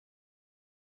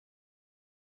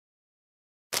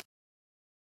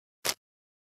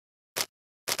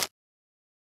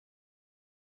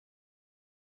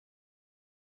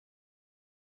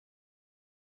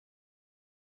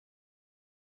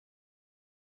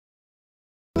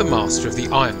the master of the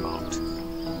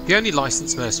Ironmarked, the only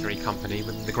licensed mercenary company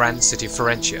within the grand city of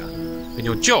Florentia, and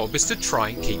your job is to try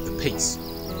and keep the peace.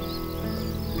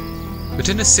 But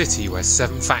in a city where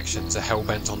 7 factions are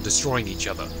hell-bent on destroying each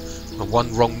other, and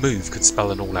one wrong move could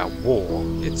spell an all-out war,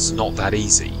 it's not that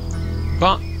easy.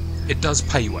 But it does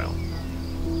pay well.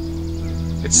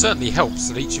 It certainly helps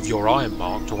that each of your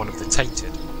Ironmarked are one of the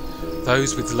tainted,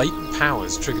 those with latent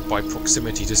powers triggered by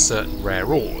proximity to certain rare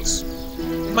ores.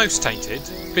 Most tainted,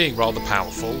 being rather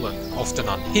powerful and often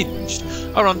unhinged,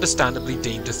 are understandably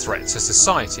deemed a threat to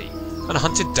society and are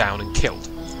hunted down and killed.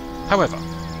 However,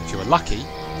 if you are lucky,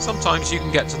 sometimes you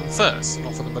can get to them first and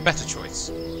offer them a better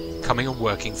choice, coming and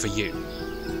working for you.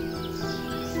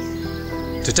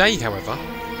 Today, however,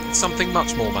 it's something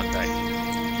much more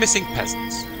mundane. Missing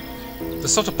peasants. The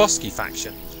Sotoboski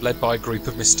faction, led by a group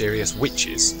of mysterious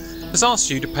witches, has asked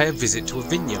you to pay a visit to a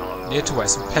vineyard near to where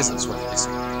some peasants went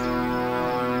missing.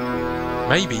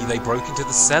 Maybe they broke into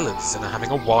the cellars and are having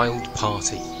a wild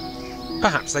party.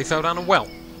 Perhaps they fell down a well.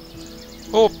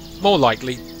 Or, more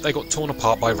likely, they got torn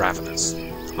apart by raveners.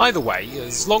 Either way,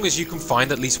 as long as you can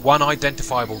find at least one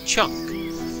identifiable chunk,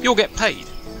 you'll get paid.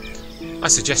 I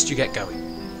suggest you get going.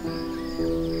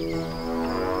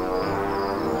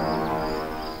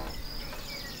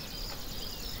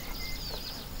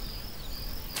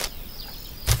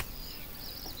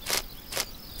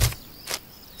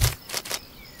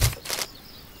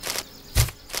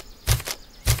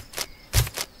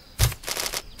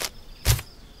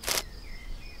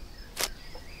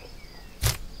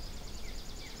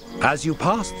 As you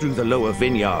pass through the lower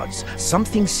vineyards,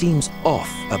 something seems off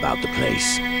about the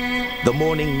place. The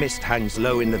morning mist hangs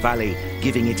low in the valley,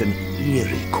 giving it an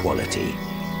eerie quality.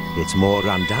 It's more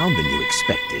run down than you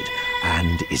expected,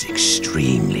 and is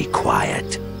extremely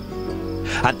quiet.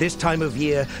 At this time of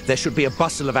year, there should be a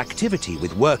bustle of activity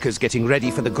with workers getting ready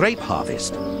for the grape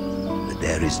harvest. But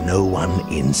there is no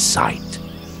one in sight.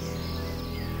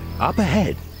 Up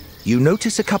ahead, you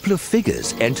notice a couple of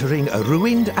figures entering a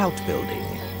ruined outbuilding.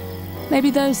 Maybe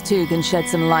those two can shed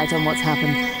some light on what's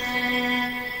happened.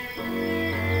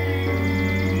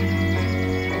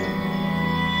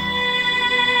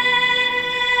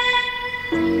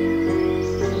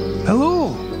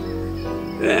 Hello?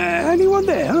 Anyone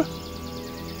there?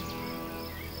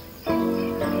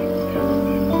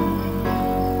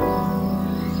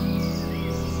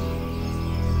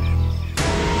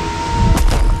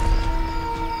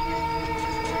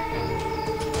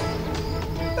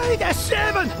 Hey, there's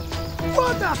 7!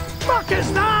 What the fuck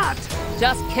is that?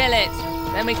 Just kill it.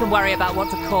 Then we can worry about what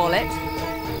to call it.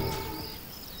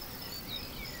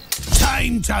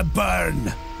 Time to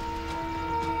burn!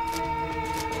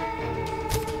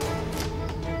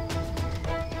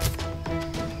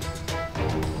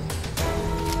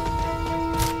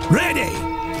 Ready!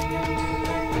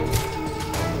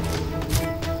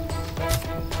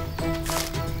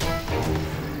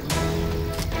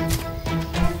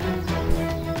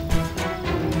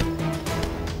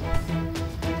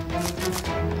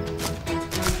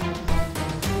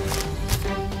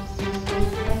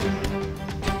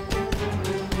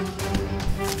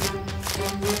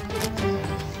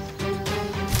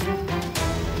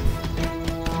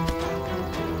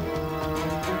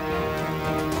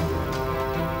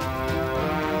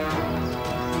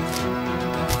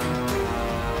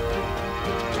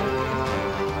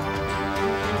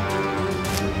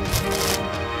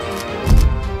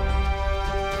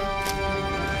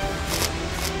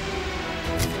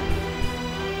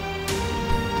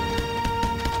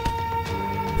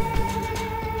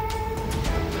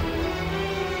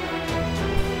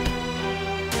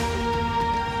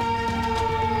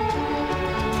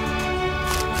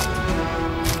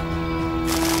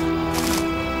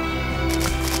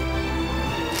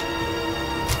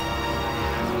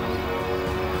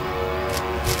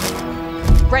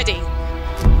 Ready.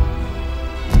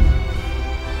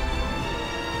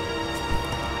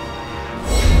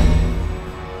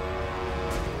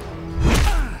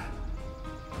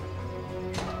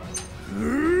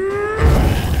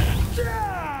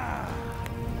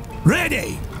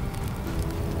 Ready!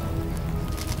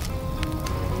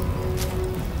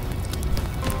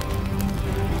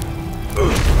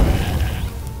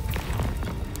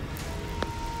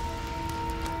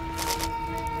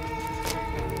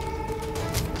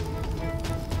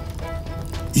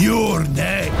 You're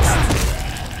next!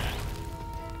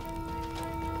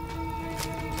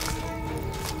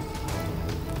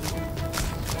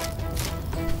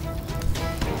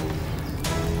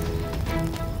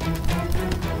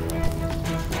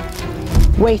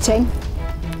 Waiting.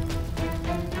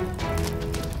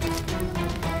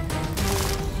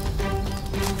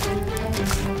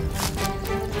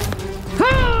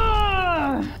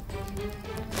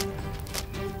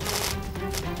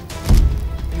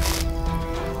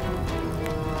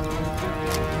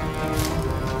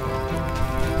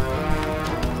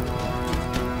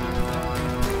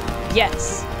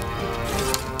 Yes.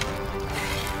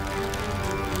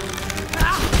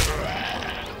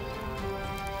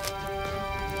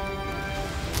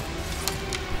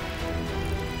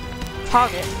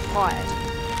 Target acquired.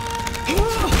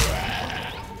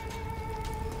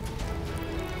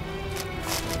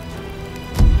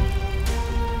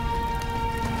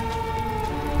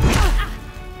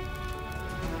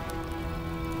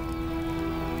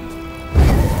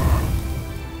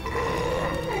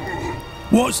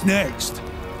 What's next?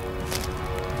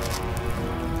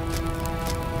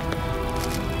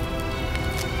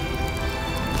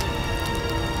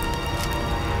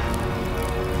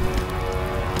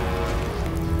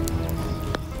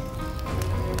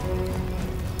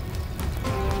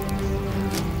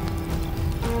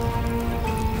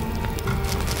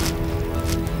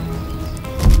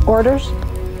 Orders?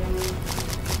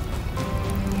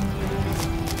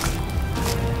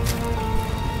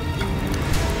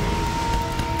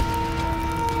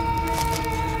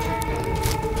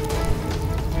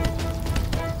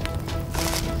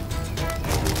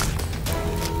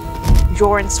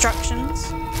 Your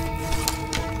instructions?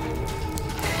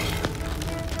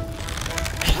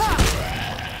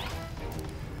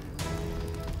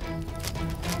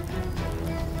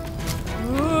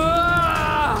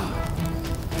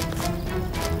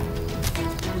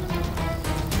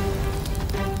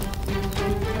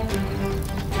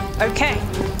 Okay.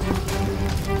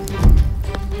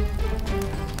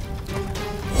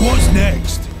 What's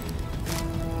next?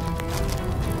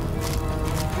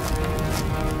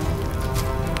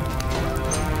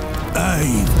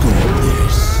 I've got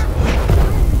this.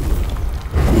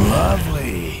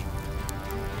 Lovely.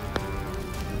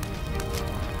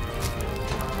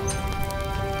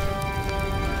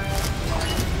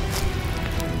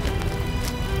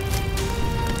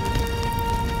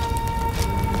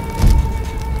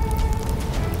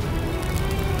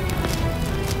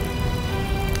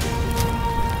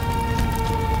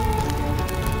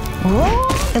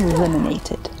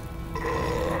 Eliminated.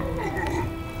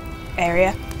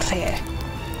 Area clear.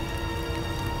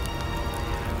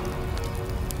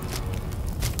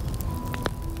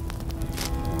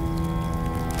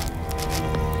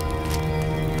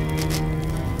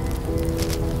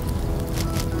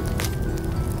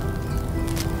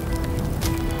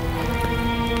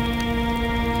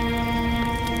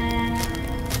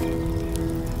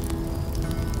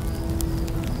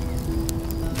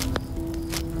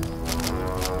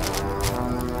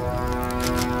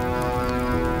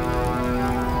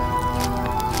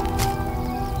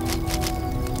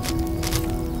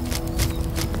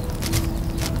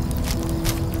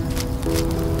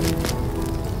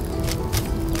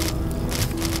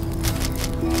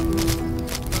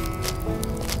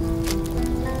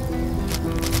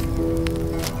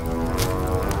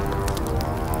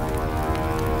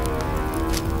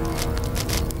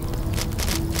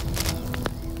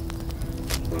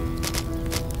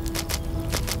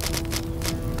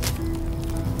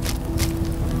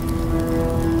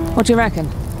 What do you reckon?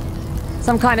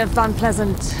 Some kind of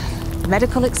unpleasant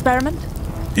medical experiment?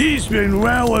 He's been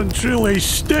well and truly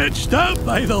stitched up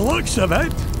by the looks of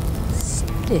it.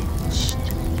 Stitched.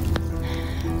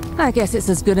 I guess it's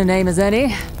as good a name as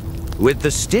any. With the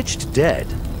stitched dead,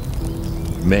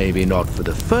 maybe not for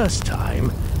the first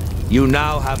time, you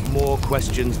now have more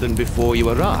questions than before you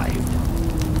arrived.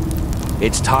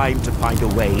 It's time to find a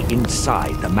way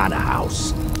inside the manor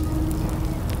house.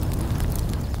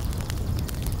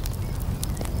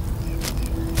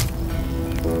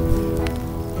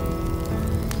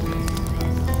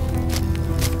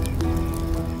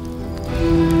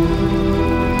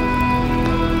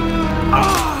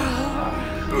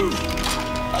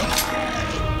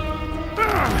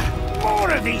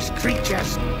 More of these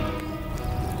creatures.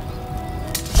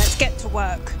 Let's get to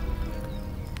work.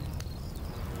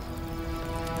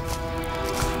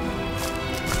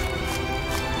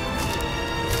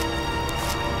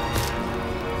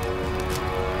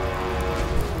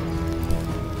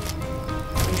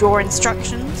 Your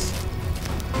instructions?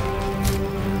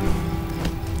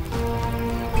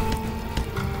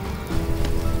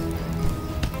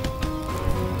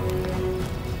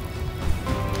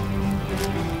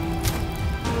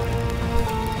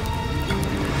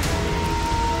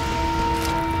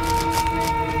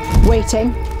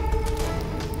 Waiting.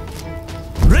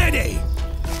 Ready.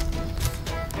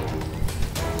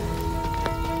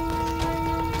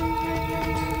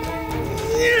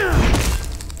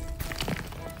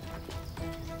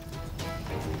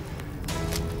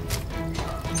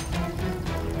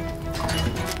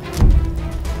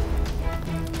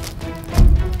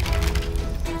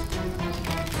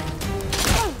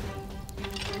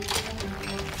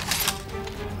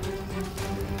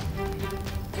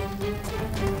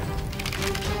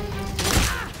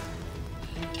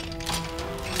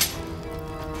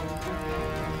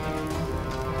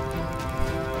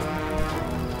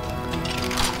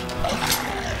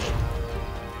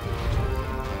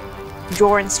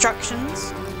 Draw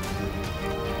instructions.